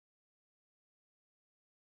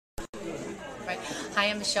Right. Hi,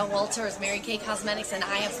 I'm Michelle Walters, Mary Kay Cosmetics, and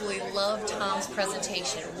I absolutely love Tom's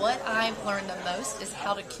presentation. What I've learned the most is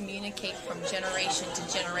how to communicate from generation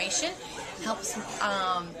to generation. Helps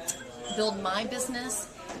build my business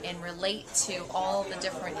and relate to all the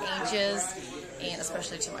different ages, and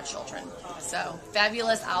especially to my children. So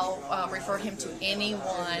fabulous. I'll refer him to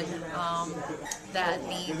anyone that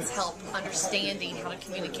needs help understanding how to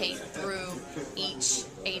communicate through each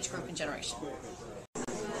age group and generation.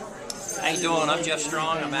 How you doing? I'm Jeff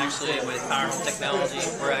Strong. I'm actually with Powerful Technology.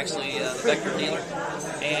 We're actually the vector dealer.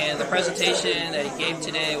 And the presentation that he gave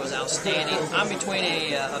today was outstanding. I'm between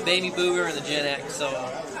a baby boomer and the Gen X, so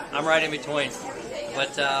I'm right in between.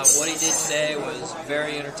 But what he did today was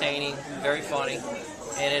very entertaining, very funny,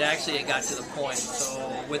 and it got to the point.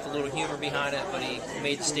 So with a little humor behind it, but he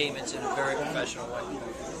made the statements in a very professional way.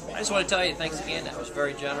 I just want to tell you thanks again. That was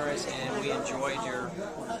very generous, and we enjoyed your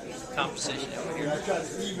conversation over here.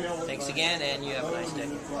 Thanks again, and you have a nice day.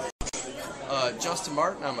 Justin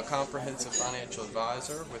Martin, I'm a comprehensive financial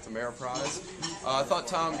advisor with Ameriprise. I thought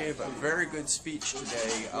Tom gave a very good speech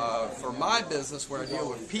today. For my business, where I deal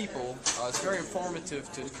with people, it's very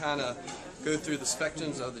informative to kind of go through the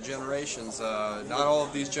spectrums of the generations. Not all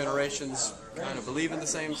of these generations kind of believe in the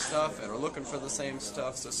same stuff and are looking for the same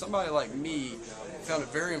stuff. So somebody like me found it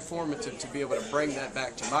very informative to be able to bring that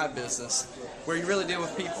back to my business, where you really deal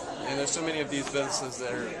with people. And there's so many of these businesses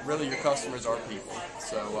that are really your customers are people.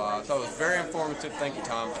 So I thought it was very informative. Thank you,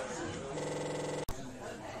 Tom.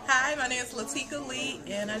 Hi, my name is Latika Lee,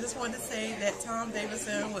 and I just wanted to say that Tom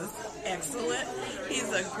Davidson was excellent.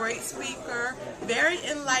 He's a great speaker, very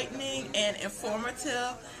enlightening and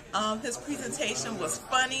informative. His presentation was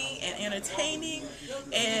funny and entertaining,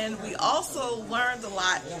 and we also learned a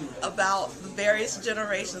lot about the various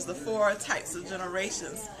generations, the 4 types of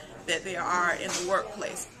generations that there are in the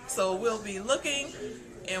workplace. So we'll be looking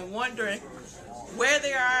and wondering where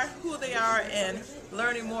they are, who they are, and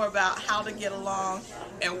learning more about how to get along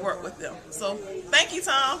and work with them. So thank you,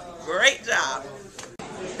 Tom. Great job.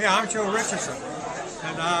 Yeah, I'm Joe Richardson,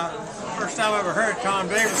 and first time I ever heard Tom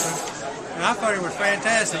Davidson, and I thought it was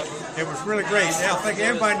fantastic. It was really great. I think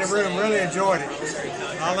everybody in the room really enjoyed it.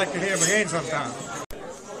 I'd like to hear him again sometime.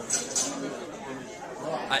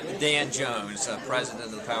 Dan Jones, President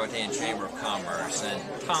of the Powhatan Chamber of Commerce, and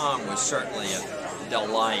Tom was certainly a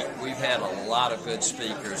delight. We've had a lot of good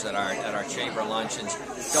speakers at our chamber luncheons.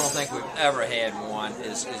 Don't think we've ever had one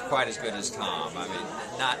is quite as good as Tom. I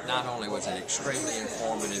mean, not only was it extremely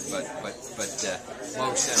informative, but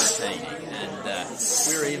most entertaining. And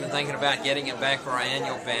we were even thinking about getting him back for our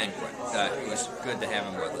annual banquet. It was good to have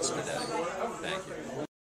him with us today. Thank you.